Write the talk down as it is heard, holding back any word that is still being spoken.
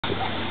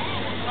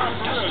Do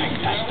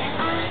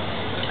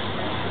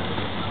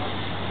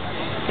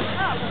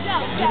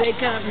they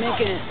kind of make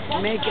it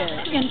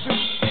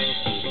interesting?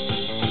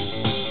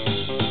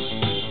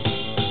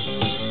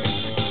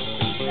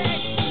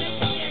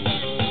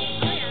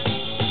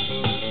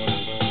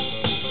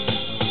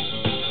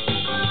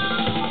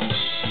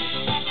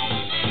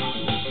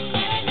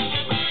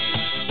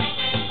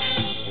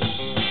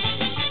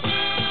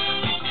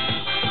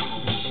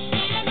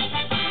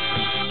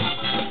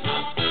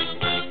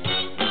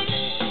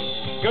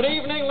 Good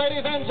evening,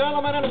 ladies and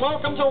gentlemen, and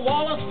welcome to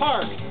Wallace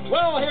Park.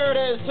 Well, here it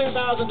is,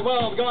 2012,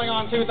 going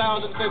on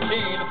 2015.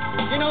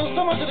 You know,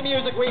 so much of the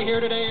music we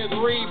hear today is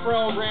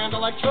reprogrammed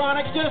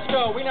electronic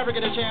disco. We never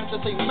get a chance to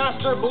see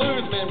master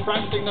bluesmen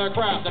practicing their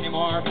craft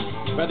anymore.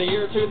 By the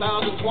year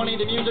 2020,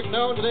 the music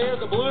known today as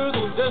the blues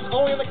will exist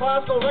only in the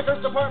classical records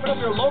department of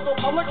your local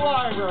public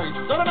library.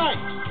 So tonight,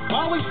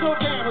 while we still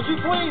can, would you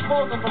please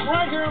welcome from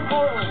right here in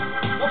Portland,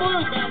 the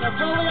blues band of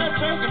Joliet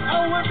Jake and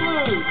Elwood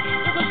Blues.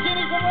 This is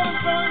Gimme from Lovin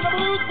starring the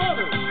Blues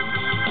Brothers.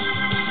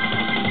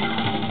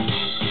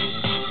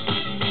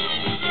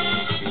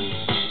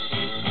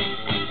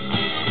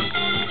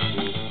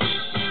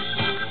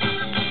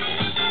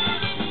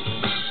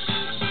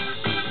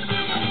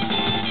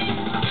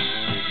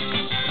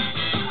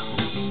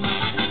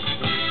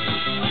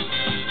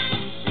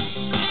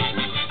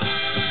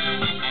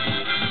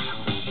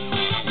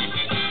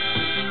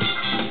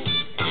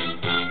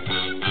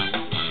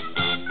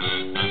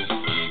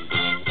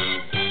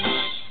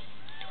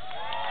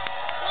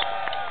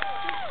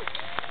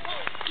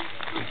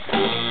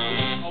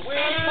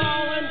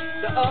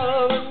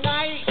 Other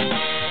night,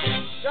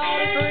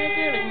 started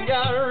drinking and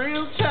got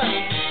real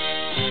tight.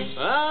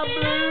 I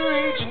blew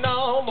reaching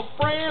on my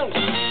friends,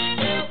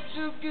 felt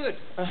so good.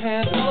 I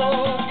had to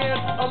go get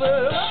a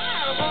little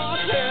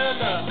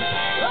bartender.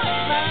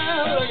 Right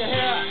now, look at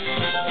here.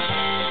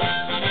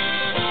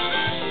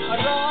 I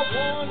draw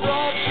one,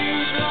 draw two,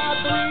 draw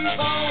three,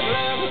 four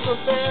glasses of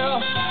beer.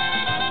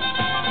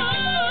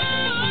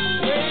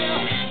 Well,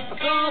 I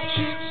saw a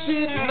chick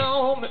sitting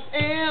on the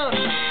end.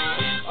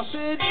 I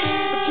said,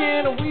 baby,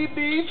 can we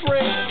be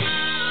friends?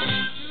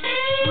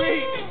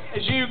 Sweet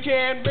as you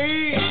can be.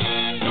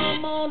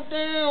 Come on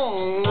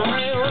down,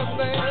 ring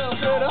the bell.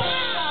 Said,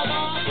 I'm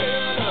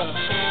bartender.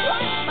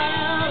 Right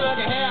now, look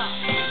at here.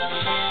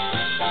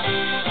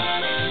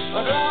 I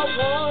draw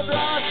one,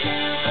 draw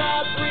two, draw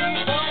three,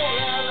 four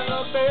out of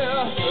the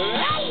bell. I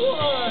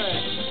would.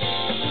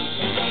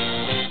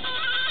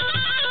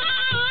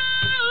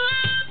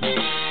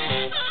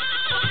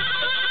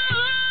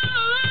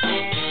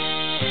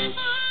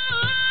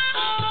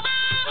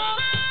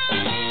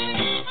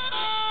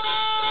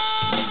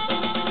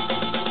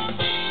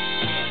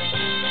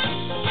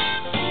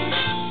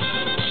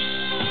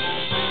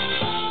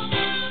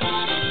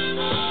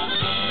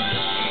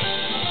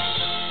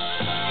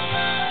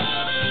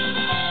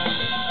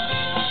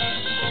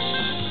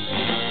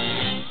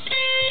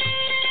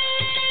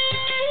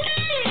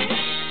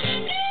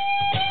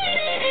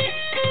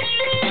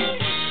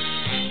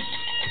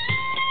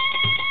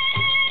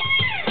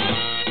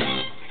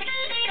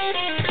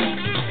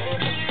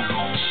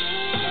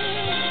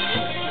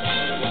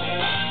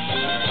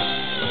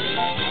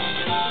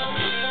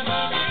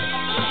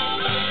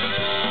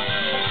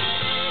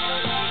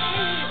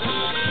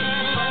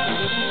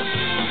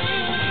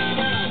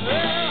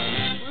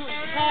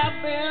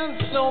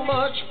 So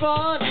much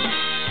fun,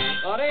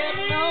 I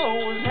didn't know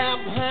it was half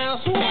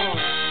past one.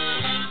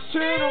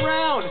 Turn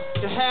around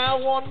to have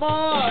one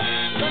more.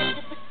 Look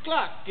at the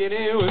clock and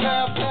it was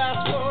 4:30.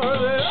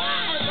 Then I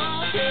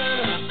walked in.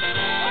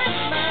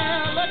 Hey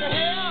man, look at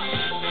here.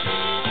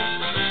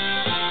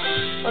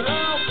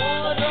 Draw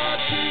one, draw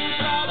two,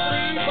 draw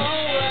three,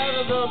 four out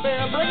of the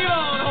bed. Bring it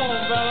on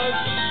home, fellas.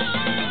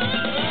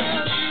 And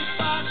the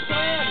jukebox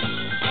playing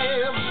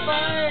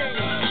everything.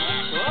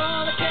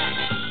 All the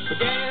cats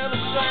began to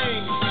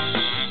sing.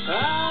 I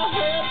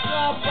heard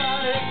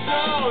somebody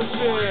call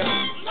it.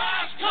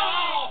 Last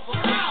call for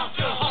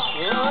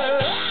alcohol.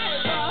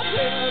 Last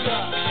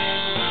bartender.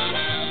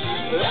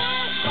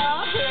 Last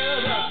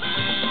bartender.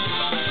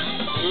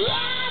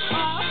 Last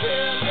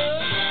bartender.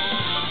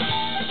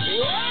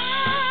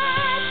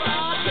 Last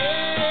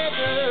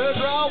bartender.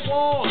 Draw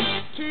one,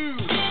 two,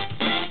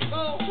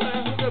 four,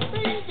 the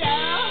big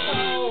down.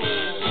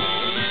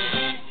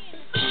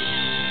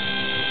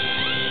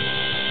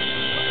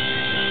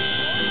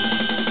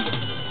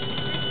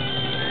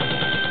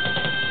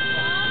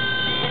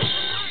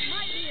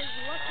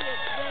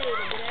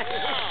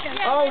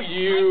 Oh,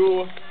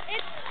 you.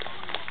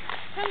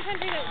 Sometimes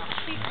they don't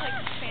speak like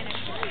Spanish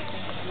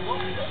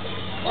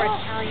Or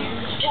Italian.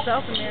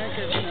 South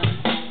America,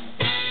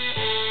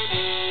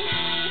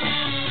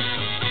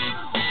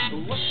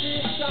 What's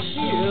this I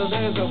hear?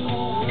 There's a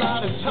whole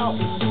lot of talk.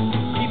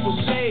 People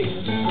say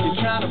you're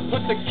trying to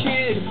put the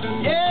kid.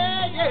 Yeah.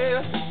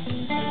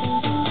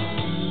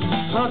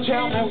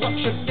 Tell me what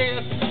you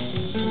did.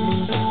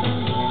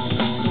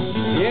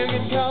 You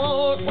can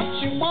call it what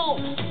you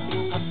want.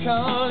 I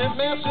call it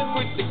messing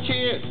with the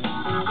kid. Well,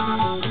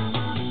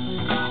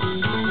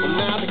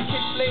 now the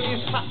kid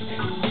hot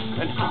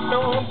and hot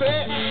on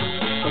bed.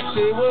 But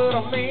see what I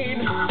mean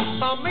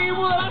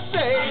what I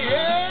say,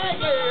 yeah,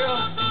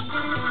 yeah.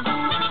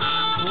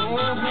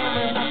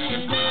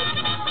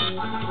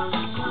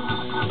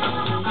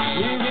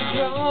 You can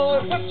call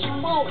it what you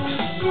want,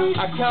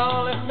 I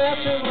call it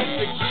messing with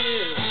the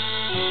kids.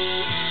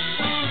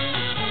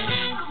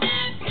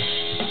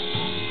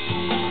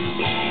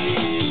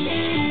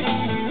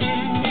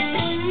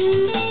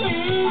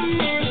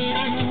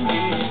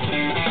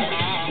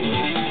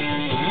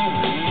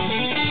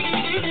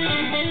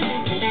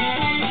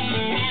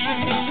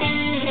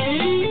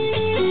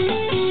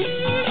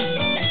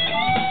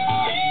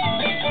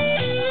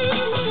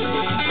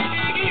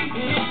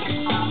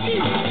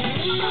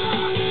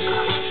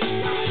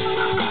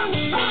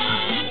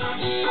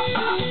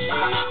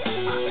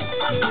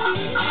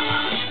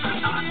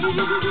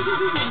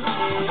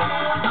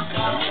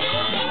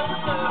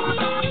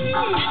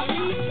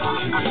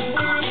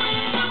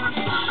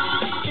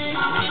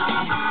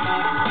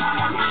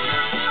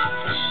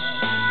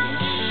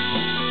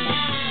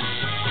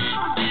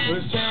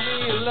 Well, tell me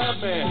you love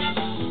me,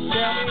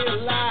 tell me you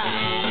lie.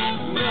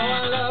 You know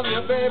I love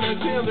you, baby,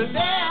 till the day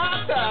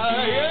I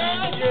die,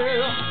 yeah,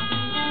 yeah.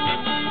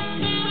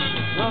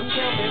 Well,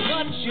 tell me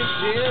what you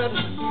did.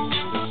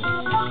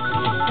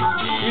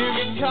 You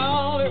can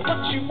call it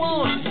what you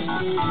want,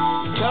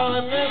 call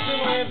it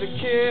messing with the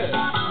kid.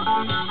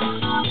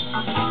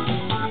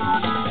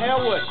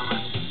 Elwood.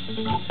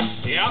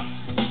 Yep.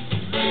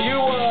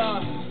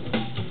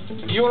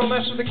 You wanna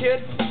mess with the kid?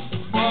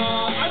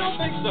 I don't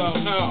think so,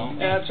 no.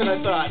 Yeah, that's what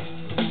I thought.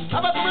 How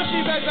about the rest of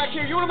you guys back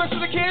here? You wanna mess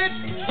with the kid?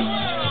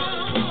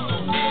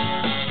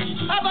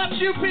 How about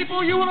you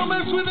people? You wanna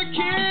mess with the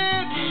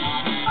kid?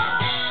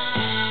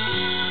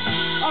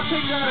 I'll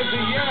take that as a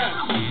yes.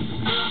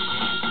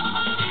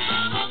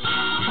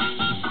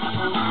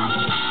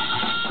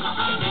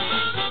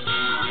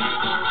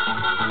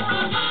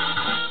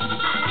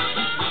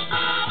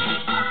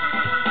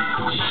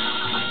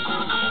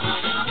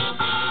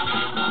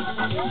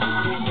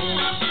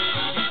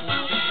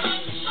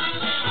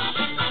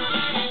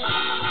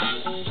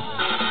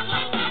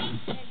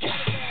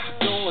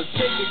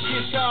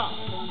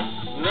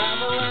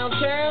 Drive around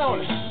town,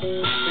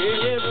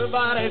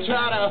 everybody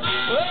try to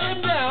put him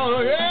down,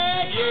 yeah,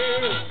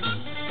 yeah.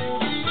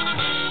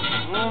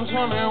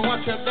 Tell me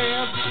what you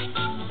did.